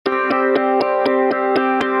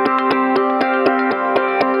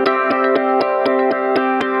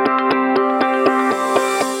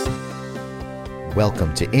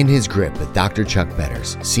Welcome to In His Grip with Dr. Chuck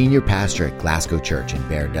Betters, Senior Pastor at Glasgow Church in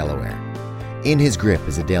Bear, Delaware. In His Grip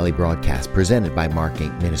is a daily broadcast presented by Mark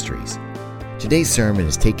Inc. Ministries. Today's sermon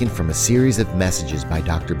is taken from a series of messages by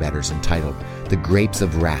Dr. Betters entitled The Grapes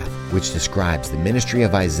of Wrath, which describes the ministry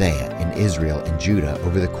of Isaiah in Israel and Judah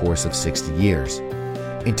over the course of 60 years.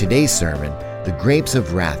 In today's sermon, The Grapes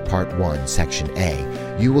of Wrath, Part 1, Section A,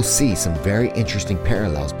 you will see some very interesting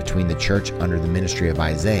parallels between the church under the ministry of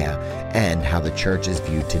Isaiah and how the church is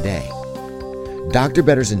viewed today. Dr.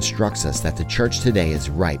 Betters instructs us that the church today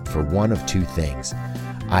is ripe for one of two things.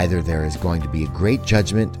 Either there is going to be a great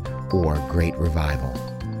judgment or great revival.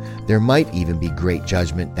 There might even be great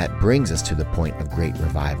judgment that brings us to the point of great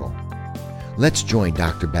revival. Let's join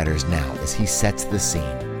Dr. Betters now as he sets the scene.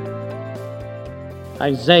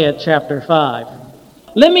 Isaiah chapter 5.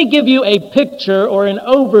 Let me give you a picture or an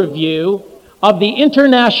overview of the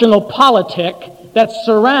international politic that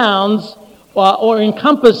surrounds or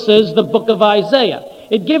encompasses the book of Isaiah.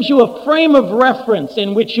 It gives you a frame of reference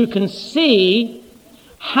in which you can see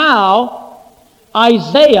how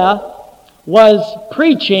Isaiah was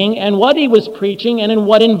preaching and what he was preaching and in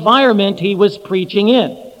what environment he was preaching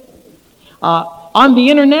in. On the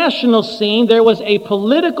international scene, there was a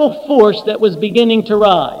political force that was beginning to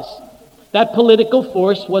rise. That political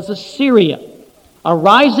force was Assyria, a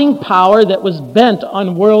rising power that was bent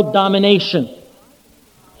on world domination.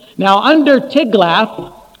 Now, under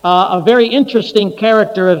Tiglath, a very interesting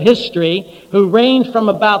character of history, who reigned from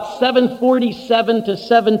about 747 to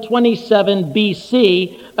 727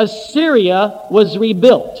 BC, Assyria was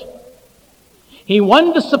rebuilt. He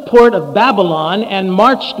won the support of Babylon and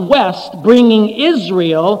marched west, bringing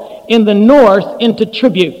Israel in the north into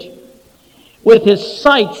tribute, with his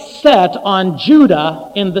sights set on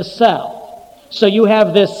Judah in the south. So you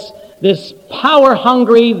have this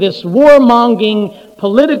power-hungry, this warmongering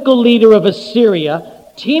political leader of Assyria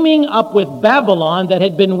teaming up with Babylon that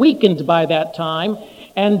had been weakened by that time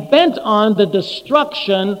and bent on the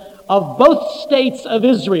destruction of both states of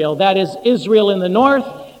Israel, that is, Israel in the north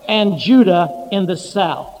and Judah in the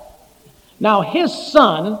south. Now his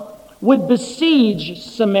son would besiege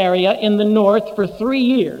Samaria in the north for 3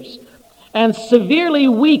 years and severely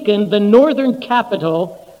weaken the northern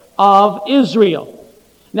capital of Israel.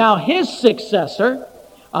 Now his successor,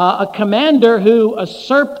 a commander who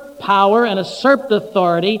usurped power and usurped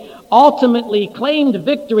authority, ultimately claimed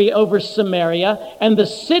victory over Samaria, and the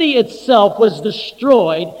city itself was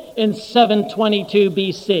destroyed in 722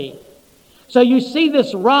 BC. So you see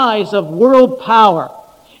this rise of world power.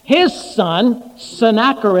 His son,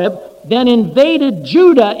 Sennacherib, then invaded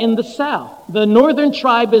Judah in the south. The northern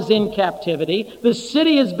tribe is in captivity. The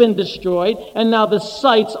city has been destroyed, and now the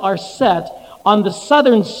sights are set on the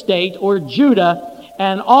southern state, or Judah,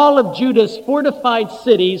 and all of Judah's fortified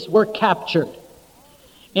cities were captured.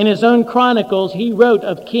 In his own chronicles, he wrote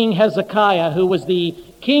of King Hezekiah, who was the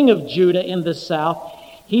king of Judah in the south.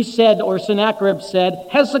 He said, or Sennacherib said,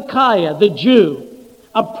 Hezekiah the Jew,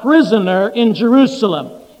 a prisoner in Jerusalem,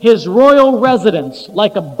 his royal residence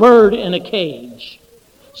like a bird in a cage.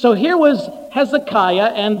 So here was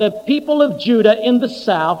Hezekiah and the people of Judah in the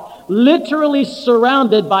south, literally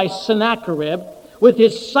surrounded by Sennacherib, with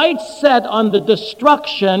his sights set on the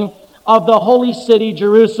destruction of the holy city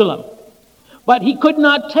Jerusalem. But he could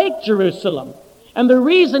not take Jerusalem. And the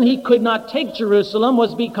reason he could not take Jerusalem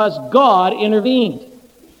was because God intervened.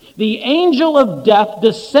 The angel of death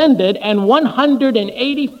descended, and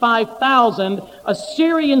 185,000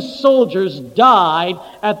 Assyrian soldiers died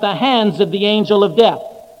at the hands of the angel of death.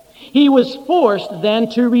 He was forced then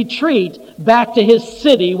to retreat back to his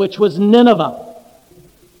city, which was Nineveh.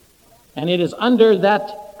 And it is under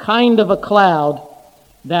that kind of a cloud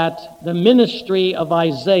that the ministry of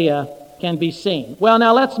Isaiah can be seen. Well,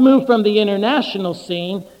 now let's move from the international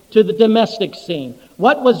scene to the domestic scene.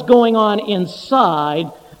 What was going on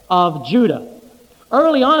inside of Judah?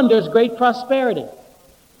 Early on, there's great prosperity.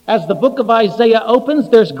 As the book of Isaiah opens,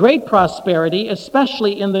 there's great prosperity,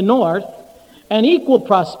 especially in the north, and equal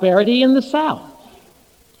prosperity in the south.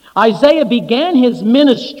 Isaiah began his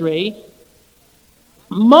ministry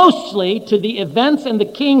mostly to the events and the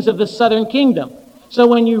kings of the southern kingdom. So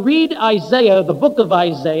when you read Isaiah, the book of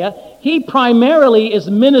Isaiah, he primarily is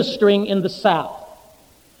ministering in the south.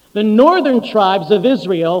 The northern tribes of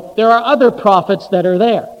Israel, there are other prophets that are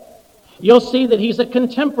there. You'll see that he's a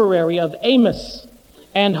contemporary of Amos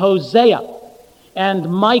and Hosea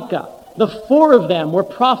and Micah. The four of them were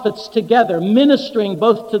prophets together, ministering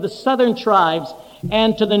both to the southern tribes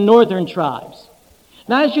and to the northern tribes.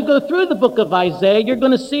 Now, as you go through the book of Isaiah, you're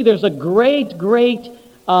going to see there's a great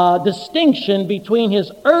distinction between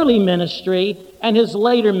his early ministry and his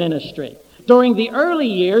later ministry. During the early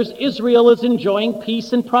years, Israel is enjoying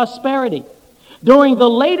peace and prosperity. During the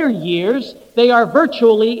later years, they are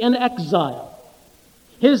virtually in exile.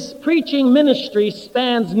 His preaching ministry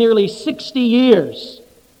spans nearly 60 years.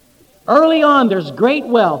 Early on, there's great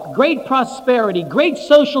wealth, great prosperity, great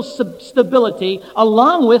social stability,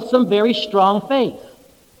 along with some very strong faith.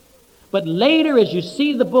 But later, as you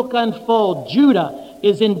see the book unfold, Judah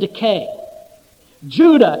is in decay.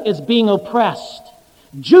 Judah is being oppressed.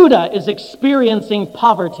 Judah is experiencing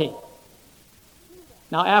poverty.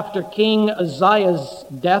 Now, after King Uzziah's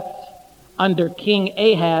death under King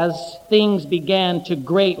Ahaz, things began to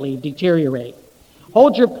greatly deteriorate.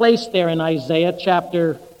 Hold your place there in Isaiah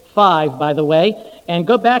chapter 5, by the way, and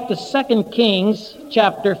go back to 2 Kings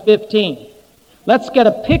chapter 15. Let's get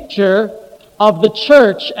a picture of the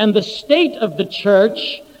church and the state of the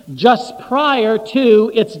church just prior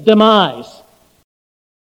to its demise.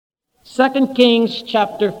 2 Kings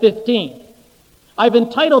chapter 15. I've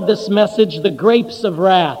entitled this message, The Grapes of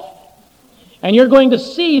Wrath. And you're going to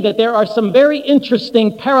see that there are some very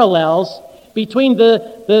interesting parallels between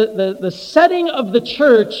the setting of the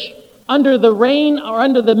church under the reign or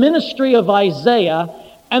under the ministry of Isaiah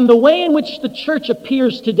and the way in which the church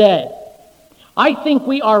appears today. I think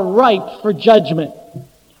we are ripe for judgment.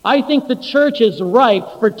 I think the church is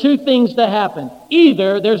ripe for two things to happen.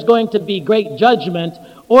 Either there's going to be great judgment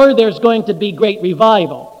or there's going to be great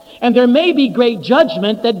revival. And there may be great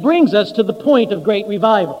judgment that brings us to the point of great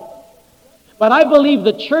revival. But I believe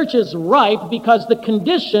the church is ripe because the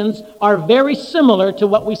conditions are very similar to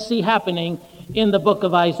what we see happening in the book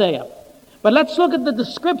of Isaiah. But let's look at the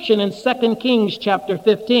description in 2 Kings chapter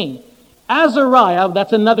 15. Azariah,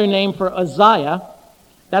 that's another name for Uzziah.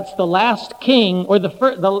 That's the last king, or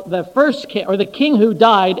the first king, or the king who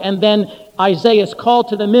died, and then Isaiah's call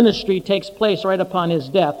to the ministry takes place right upon his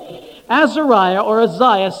death. Azariah, or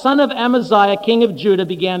Uzziah, son of Amaziah, king of Judah,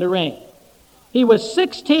 began to reign. He was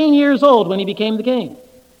 16 years old when he became the king.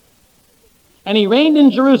 And he reigned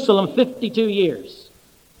in Jerusalem 52 years.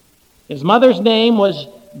 His mother's name was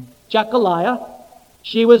Jechaliah.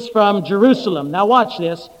 She was from Jerusalem. Now watch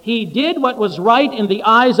this. He did what was right in the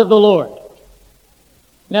eyes of the Lord.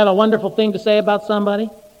 Isn't that a wonderful thing to say about somebody?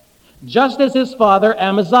 Just as his father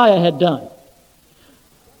Amaziah had done.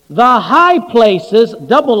 The high places,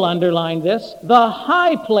 double underline this, the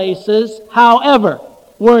high places, however,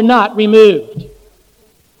 were not removed.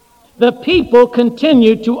 The people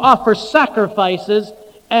continued to offer sacrifices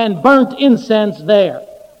and burnt incense there.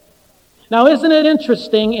 Now, isn't it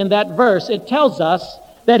interesting in that verse, it tells us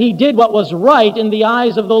that he did what was right in the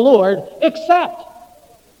eyes of the Lord, except.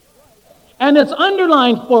 And it's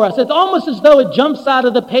underlined for us. It's almost as though it jumps out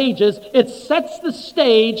of the pages. It sets the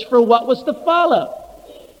stage for what was to follow.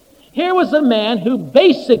 Here was a man who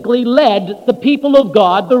basically led the people of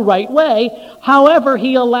God the right way. However,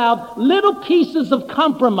 he allowed little pieces of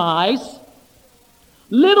compromise,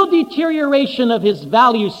 little deterioration of his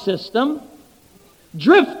value system,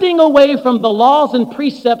 drifting away from the laws and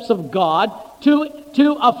precepts of God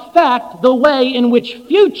to affect the way in which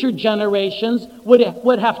future generations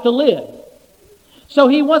would have to live. So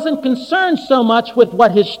he wasn't concerned so much with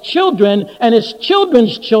what his children and his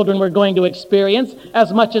children's children were going to experience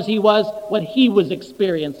as much as he was what he was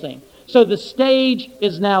experiencing. So the stage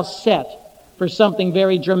is now set for something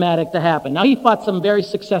very dramatic to happen. Now, he fought some very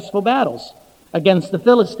successful battles against the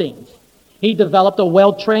Philistines. He developed a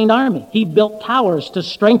well-trained army. He built towers to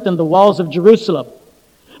strengthen the walls of Jerusalem.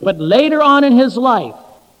 But later on in his life,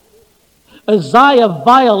 Uzziah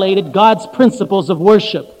violated God's principles of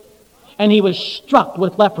worship, and he was struck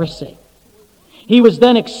with leprosy. He was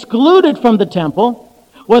then excluded from the temple,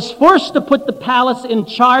 was forced to put the palace in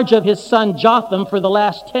charge of his son Jotham for the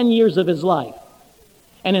last 10 years of his life.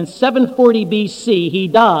 And in 740 B.C., he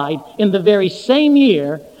died in the very same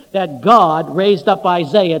year that God raised up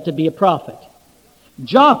Isaiah to be a prophet.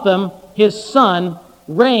 Jotham, his son,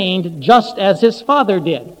 reigned just as his father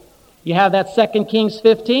did. You have that 2 Kings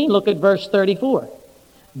 15. Look at verse 34.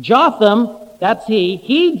 Jotham, that's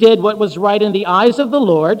he did what was right in the eyes of the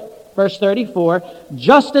Lord, verse 34,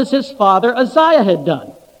 just as his father Uzziah had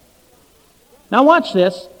done. Now watch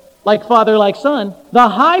this, like father, like son. The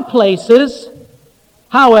high places,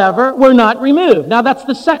 however, were not removed. Now that's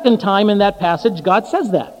the second time in that passage God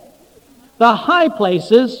says that. The high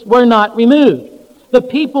places were not removed. The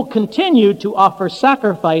people continued to offer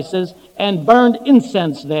sacrifices and burned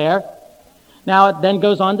incense there. Now it then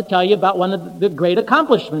goes on to tell you about one of the great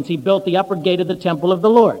accomplishments. He built the upper gate of the temple of the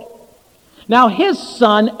Lord. Now his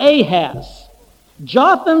son Ahaz,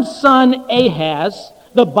 Jotham's son Ahaz,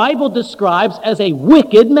 the Bible describes as a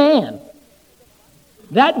wicked man.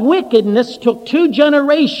 That wickedness took 2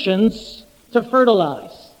 generations to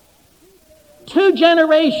fertilize. 2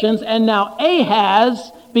 generations, and now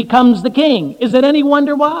Ahaz becomes the king. Is it any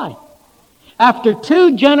wonder why? After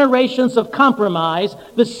 2 generations of compromise,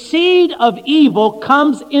 the seed of evil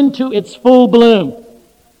comes into its full bloom.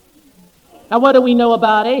 Now, what do we know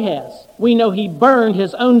about Ahaz? We know he burned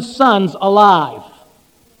his own sons alive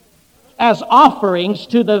as offerings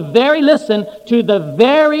to the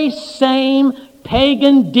very same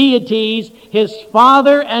pagan deities his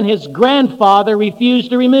father and his grandfather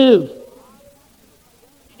refused to remove.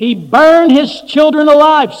 He burned his children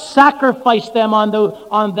alive, sacrificed them on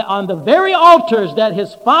the very altars that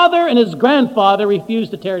his father and his grandfather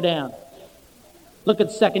refused to tear down. Look at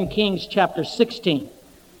 2 Kings chapter 16,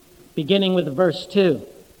 beginning with verse 2.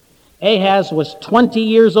 Ahaz was 20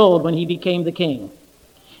 years old when he became the king.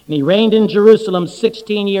 And he reigned in Jerusalem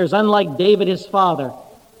 16 years. Unlike David his father,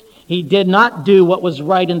 he did not do what was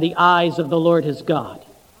right in the eyes of the Lord his God.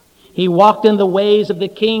 He walked in the ways of the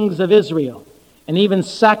kings of Israel, and even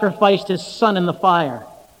sacrificed his son in the fire.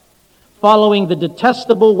 Following the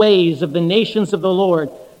detestable ways of the nations of the Lord,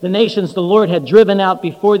 the nations the Lord had driven out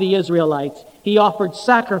before the Israelites, he offered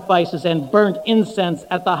sacrifices and burnt incense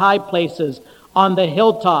at the high places, on the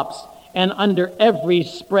hilltops, and under every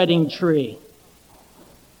spreading tree.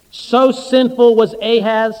 So sinful was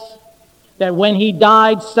Ahaz that when he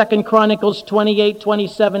died, 2 Chronicles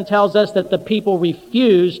 28:27 tells us that the people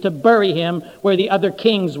refused to bury him where the other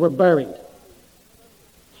kings were buried.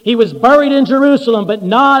 He was buried in Jerusalem, but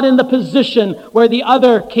not in the position where the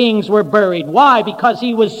other kings were buried. Why? Because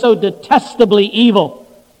he was so detestably evil.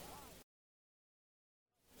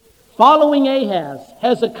 Following Ahaz,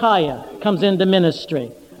 Hezekiah comes into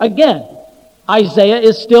ministry. Again, Isaiah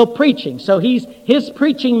is still preaching. So his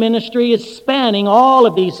preaching ministry is spanning all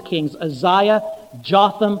of these kings: Uzziah,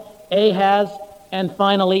 Jotham, Ahaz, and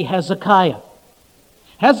finally Hezekiah.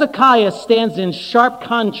 Hezekiah stands in sharp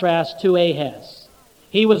contrast to Ahaz.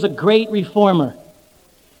 He was a great reformer.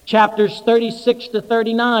 Chapters 36 to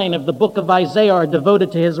 39 of the book of Isaiah are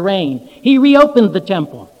devoted to his reign. He reopened the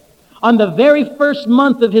temple. On the very first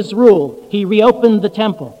month of his rule, he reopened the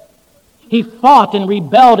temple. He fought and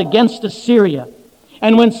rebelled against Assyria.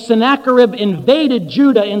 And when Sennacherib invaded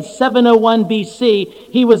Judah in 701 BC,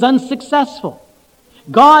 he was unsuccessful.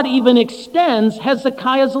 God even extends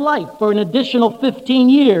Hezekiah's life for an additional 15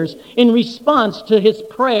 years in response to his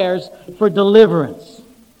prayers for deliverance.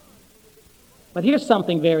 But here's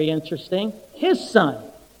something very interesting. His son,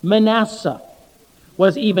 Manasseh,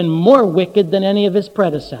 was even more wicked than any of his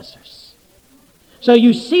predecessors. So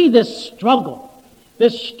you see this struggle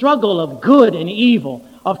of good and evil,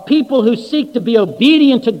 of people who seek to be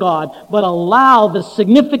obedient to God, but allow the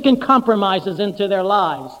significant compromises into their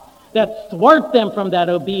lives that thwart them from that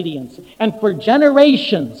obedience. And for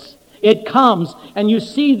generations, it comes, and you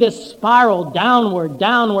see this spiral downward,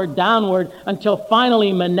 until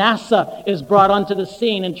finally Manasseh is brought onto the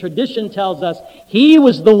scene. And tradition tells us he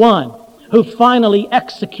was the one who finally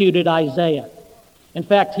executed Isaiah. In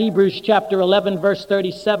fact, Hebrews chapter 11, verse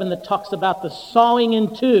 37, that talks about the sawing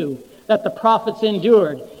in two that the prophets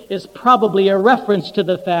endured, is probably a reference to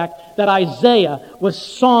the fact that Isaiah was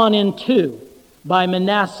sawn in two by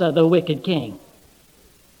Manasseh, the wicked king.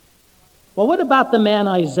 Well, what about the man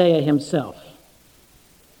Isaiah himself?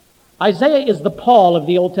 Isaiah is the Paul of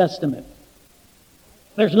the Old Testament.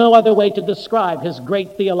 There's no other way to describe his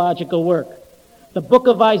great theological work. The book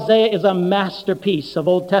of Isaiah is a masterpiece of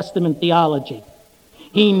Old Testament theology.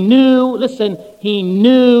 He knew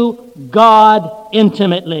God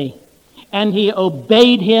intimately, and he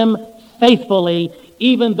obeyed him faithfully,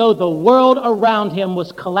 even though the world around him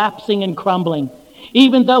was collapsing and crumbling,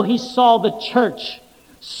 even though he saw the church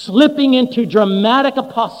slipping into dramatic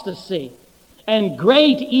apostasy and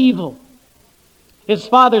great evil. His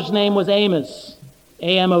father's name was Amos,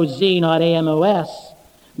 A-M-O-Z, not A-M-O-S,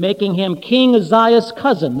 making him King Uzziah's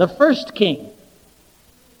cousin, the first king.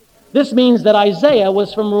 This means that Isaiah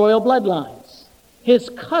was from royal bloodlines. His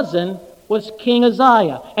cousin was King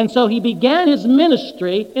Uzziah. And so he began his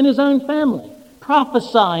ministry in his own family,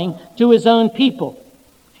 prophesying to his own people.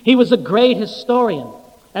 He was a great historian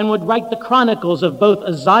and would write the chronicles of both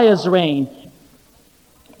Uzziah's reign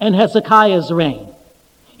and Hezekiah's reign.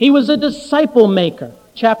 He was a disciple maker.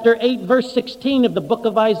 Chapter 8, verse 16 of the book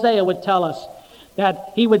of Isaiah would tell us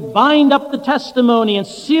that he would bind up the testimony and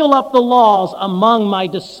seal up the laws among my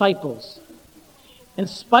disciples. In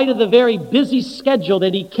spite of the very busy schedule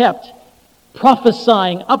that he kept,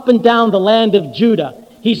 prophesying up and down the land of Judah,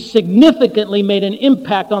 he significantly made an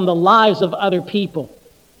impact on the lives of other people,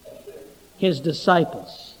 his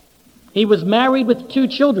disciples. He was married with 2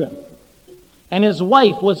 children, and his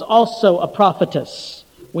wife was also a prophetess.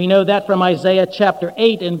 We know that from Isaiah chapter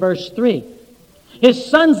 8 and verse 3. His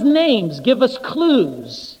sons' names give us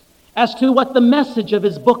clues as to what the message of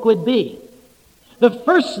his book would be. The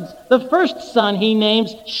first son he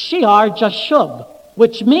names Shear Jashub,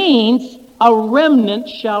 which means a remnant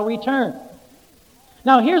shall return.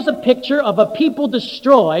 Now here's a picture of a people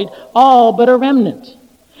destroyed, all but a remnant.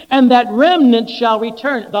 And that remnant shall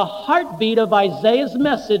return. The heartbeat of Isaiah's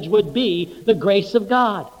message would be the grace of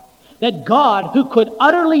God. That God, who could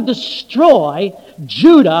utterly destroy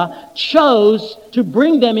Judah, chose to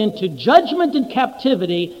bring them into judgment and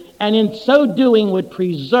captivity, and in so doing would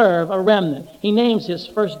preserve a remnant. He names his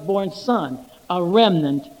firstborn son, a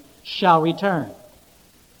remnant shall return.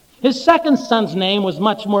 His second son's name was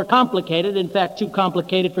much more complicated, in fact, too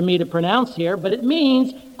complicated for me to pronounce here, but it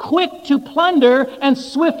means quick to plunder and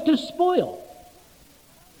swift to spoil.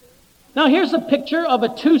 Now here's a picture of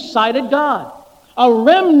a two-sided God. A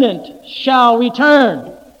remnant shall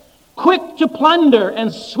return, quick to plunder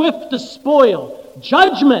and swift to spoil.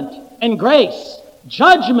 Judgment and grace.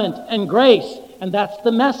 Judgment and grace. And that's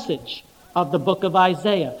the message of the book of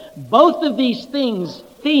Isaiah. Both of these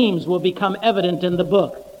themes will become evident in the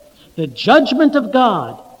book. The judgment of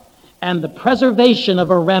God and the preservation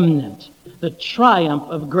of a remnant. The triumph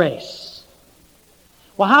of grace.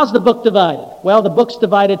 Well, how's the book divided? Well, the book's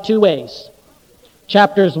divided two ways.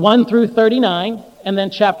 Chapters 1 through 39, and then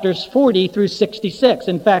chapters 40 through 66.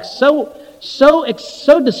 In fact, so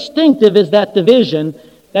distinctive is that division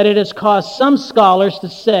that it has caused some scholars to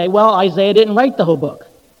say, well, Isaiah didn't write the whole book.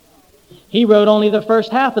 He wrote only the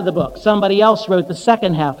first half of the book. Somebody else wrote the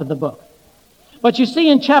second half of the book. But you see,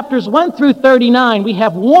 in chapters 1 through 39, we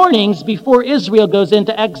have warnings before Israel goes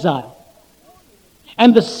into exile.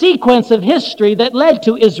 And the sequence of history that led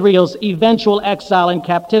to Israel's eventual exile and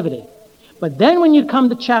captivity. But then when you come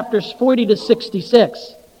to chapters 40 to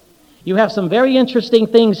 66, you have some very interesting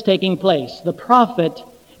things taking place. The prophet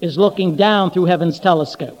is looking down through heaven's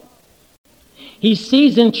telescope. He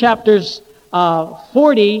sees in chapters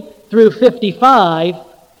 40 through 55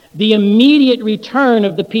 the immediate return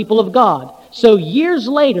of the people of God. So years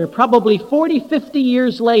later, probably 40, 50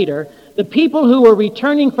 years later, the people who were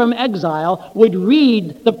returning from exile would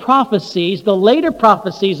read the prophecies, the later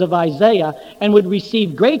prophecies of Isaiah, and would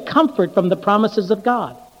receive great comfort from the promises of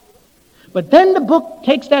God. But then the book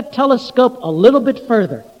takes that telescope a little bit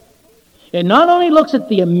further. It not only looks at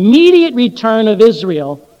the immediate return of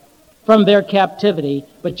Israel from their captivity,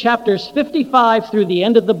 but chapters 55 through the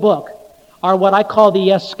end of the book are what I call the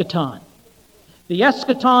eschaton. The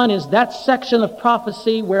eschaton is that section of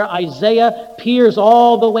prophecy where Isaiah peers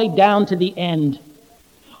all the way down to the end.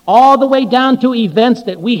 All the way down to events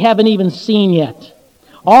that we haven't even seen yet.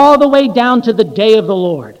 All the way down to the day of the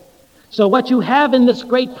Lord. So what you have in this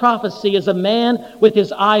great prophecy is a man with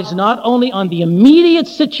his eyes not only on the immediate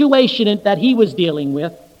situation that he was dealing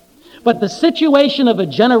with, but the situation of a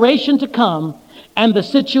generation to come and the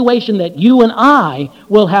situation that you and I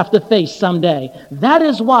will have to face someday. That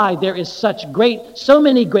is why there is so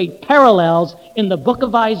many great parallels in the book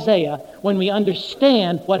of Isaiah when we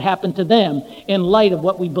understand what happened to them in light of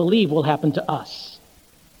what we believe will happen to us.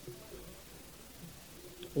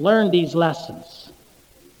 Learn these lessons.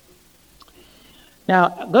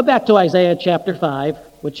 Now, go back to Isaiah chapter 5,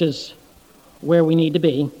 which is where we need to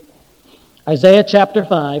be. Isaiah chapter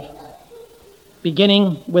 5,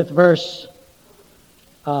 beginning with verse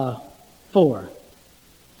 4.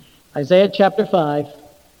 Isaiah chapter 5,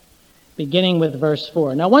 beginning with verse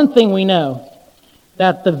 4. Now, one thing we know,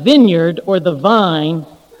 that the vineyard or the vine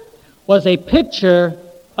was a picture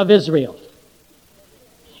of Israel.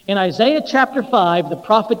 In Isaiah chapter 5, the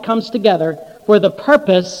prophet comes together for the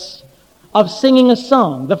purpose of singing a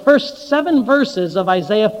song. The first 7 verses of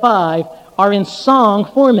Isaiah 5 are in song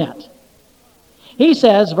format. He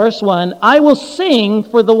says, verse 1, I will sing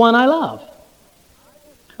for the one I love.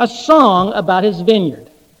 A song about his vineyard.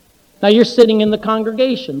 Now you're sitting in the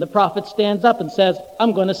congregation. The prophet stands up and says,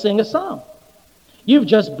 I'm going to sing a song. You've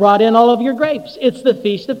just brought in all of your grapes. It's the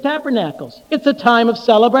Feast of Tabernacles. It's a time of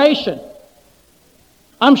celebration.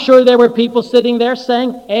 I'm sure there were people sitting there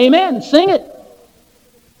saying, amen, sing it.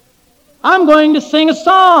 I'm going to sing a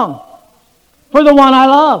song for the one I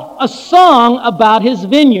love. A song about his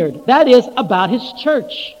vineyard. That is, about his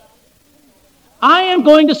church. I am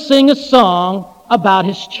going to sing a song about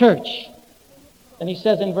his church. And he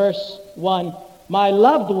says in verse 1, my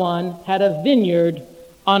loved one had a vineyard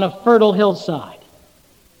on a fertile hillside.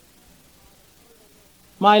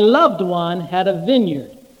 My loved one had a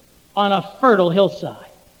vineyard on a fertile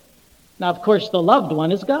hillside. Now, of course, the loved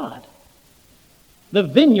one is God. The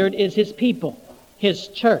vineyard is his people, his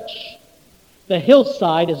church. The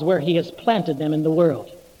hillside is where he has planted them in the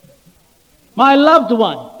world. My loved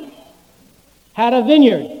one had a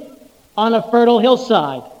vineyard on a fertile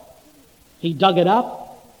hillside. He dug it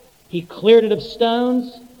up, he cleared it of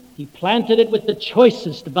stones, he planted it with the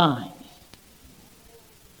choicest vines.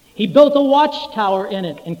 He built a watchtower in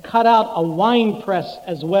it and cut out a wine press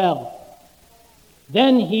as well.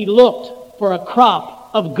 Then he looked for a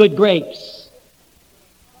crop of good grapes,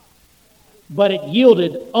 but it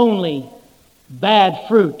yielded only bad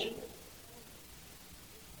fruit.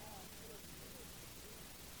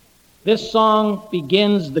 This song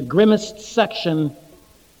begins the grimmest section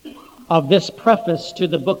of this preface to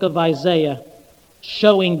the book of Isaiah,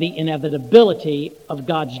 showing the inevitability of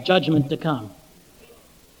God's judgment to come.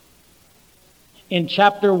 In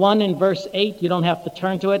chapter 1 and verse 8, you don't have to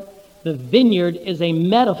turn to it, the vineyard is a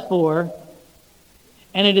metaphor,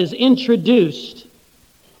 and it is introduced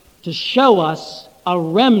to show us a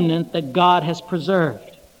remnant that God has preserved.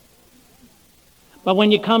 But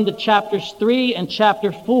when you come to chapters 3 and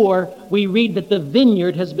chapter 4, we read that the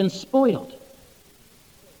vineyard has been spoiled.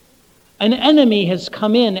 An enemy has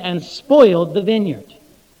come in and spoiled the vineyard.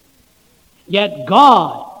 Yet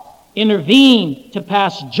God intervened to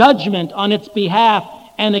pass judgment on its behalf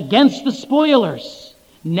and against the spoilers.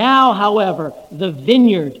 Now, however, the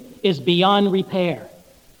vineyard is beyond repair.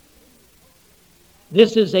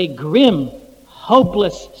 This is a grim,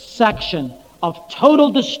 hopeless section of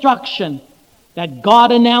total destruction that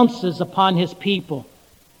God announces upon his people.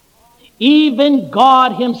 Even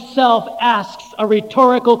God himself asks a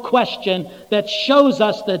rhetorical question that shows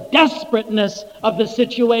us the desperateness of the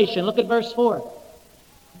situation. Look at verse 4.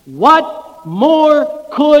 What more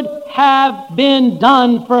could have been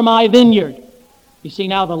done for my vineyard? You see,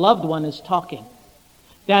 now the loved one is talking.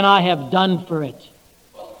 Than I have done for it.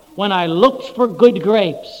 When I looked for good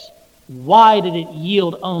grapes, why did it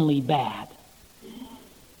yield only bad?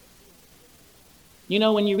 You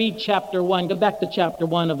know, when you read chapter 1, go back to chapter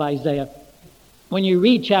 1 of Isaiah. When you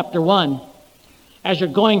read chapter 1, as you're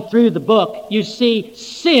going through the book, you see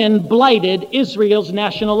sin blighted Israel's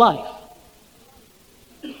national life.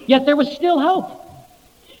 Yet there was still hope.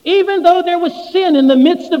 Even though there was sin in the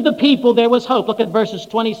midst of the people, there was hope. Look at verses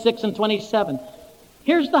 26 and 27.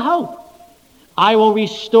 Here's the hope. I will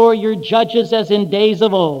restore your judges as in days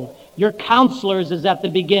of old, your counselors as at the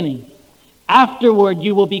beginning. Afterward,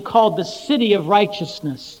 you will be called the city of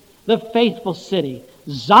righteousness, the faithful city.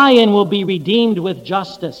 Zion will be redeemed with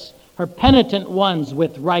justice, her penitent ones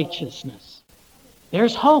with righteousness.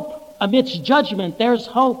 There's hope. Amidst judgment, there's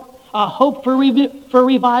hope. A hope for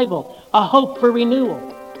revival, a hope for renewal.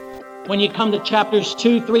 When you come to chapters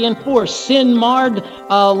 2, 3, and 4, sin marred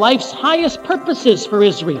life's highest purposes for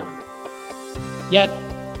Israel. Yet,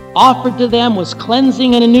 offered to them was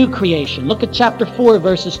cleansing and a new creation. Look at chapter 4,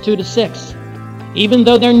 verses 2 to 6. Even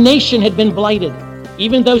though their nation had been blighted,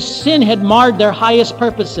 even though sin had marred their highest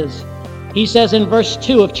purposes, he says in verse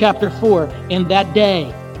 2 of chapter 4, in that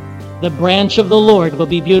day, the branch of the Lord will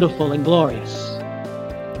be beautiful and glorious.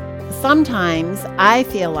 Sometimes I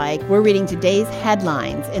feel like we're reading today's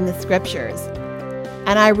headlines in the scriptures.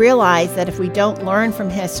 And I realize that if we don't learn from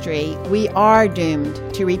history, we are doomed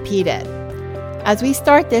to repeat it. As we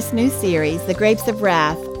start this new series, The Grapes of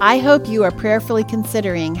Wrath, I hope you are prayerfully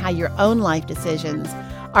considering how your own life decisions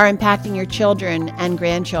are impacting your children and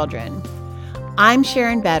grandchildren. I'm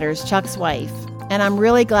Sharon Betters, Chuck's wife, and I'm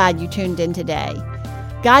really glad you tuned in today.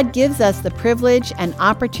 God gives us the privilege and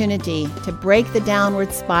opportunity to break the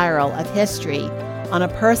downward spiral of history on a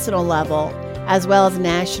personal level as well as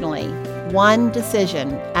nationally, one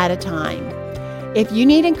decision at a time. If you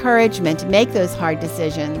need encouragement to make those hard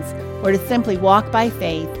decisions or to simply walk by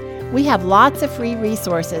faith, we have lots of free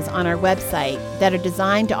resources on our website that are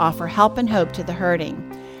designed to offer help and hope to the hurting,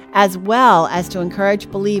 as well as to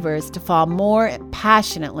encourage believers to fall more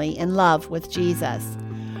passionately in love with Jesus.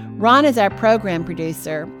 Ron is our program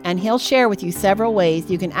producer, and he'll share with you several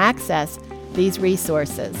ways you can access these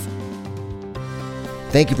resources.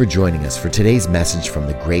 Thank you for joining us for today's message from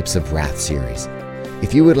the Grapes of Wrath series.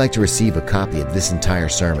 If you would like to receive a copy of this entire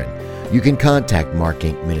sermon, you can contact Mark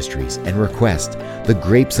Inc. Ministries and request The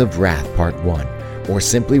Grapes of Wrath Part 1, or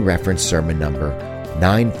simply reference sermon number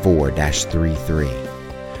 94-33.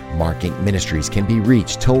 Mark Inc. Ministries can be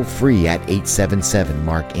reached toll-free at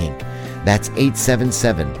 877-MARK-INC. That's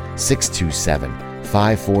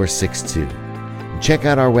 877-627-5462. Check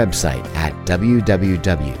out our website at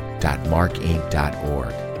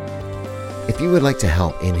www.markinc.org. If you would like to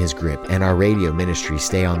help In His Grip and our radio ministry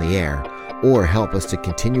stay on the air, or help us to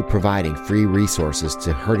continue providing free resources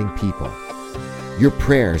to hurting people, your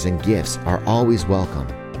prayers and gifts are always welcome.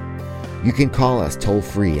 You can call us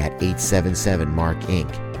toll-free at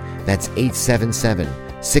 877-MARK-INC. That's 877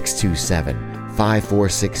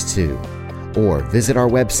 627-5462, or visit our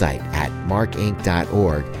website at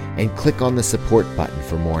markinc.org and click on the support button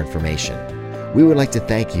for more information. We would like to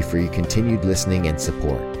thank you for your continued listening and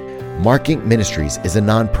support. Mark Inc. Ministries is a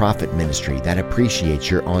nonprofit ministry that appreciates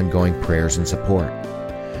your ongoing prayers and support.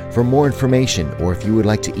 For more information, or if you would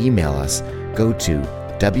like to email us, go to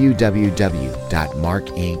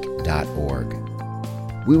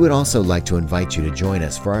www.markinc.org. We would also like to invite you to join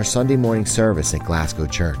us for our Sunday morning service at Glasgow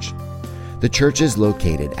Church. The church is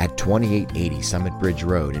located at 2880 Summit Bridge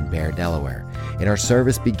Road in Bear, Delaware, and our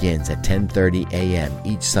service begins at 10:30 a.m.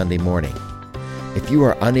 each Sunday morning. If you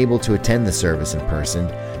are unable to attend the service in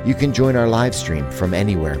person, you can join our live stream from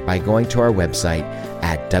anywhere by going to our website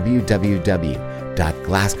at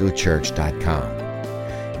www.glasgowchurch.com.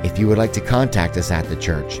 If you would like to contact us at the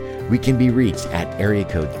church, we can be reached at area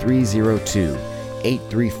code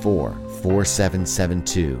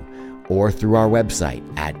 302-834-4772 or through our website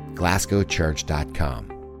at glasgowchurch.com.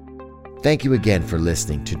 Thank you again for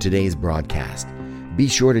listening to today's broadcast. Be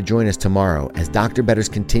sure to join us tomorrow as Dr. Betters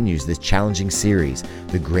continues this challenging series,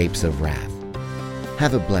 The Grapes of Wrath.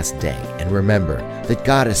 Have a blessed day, and remember that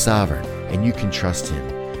God is sovereign and you can trust Him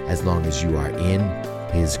as long as you are in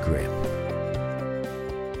His grip.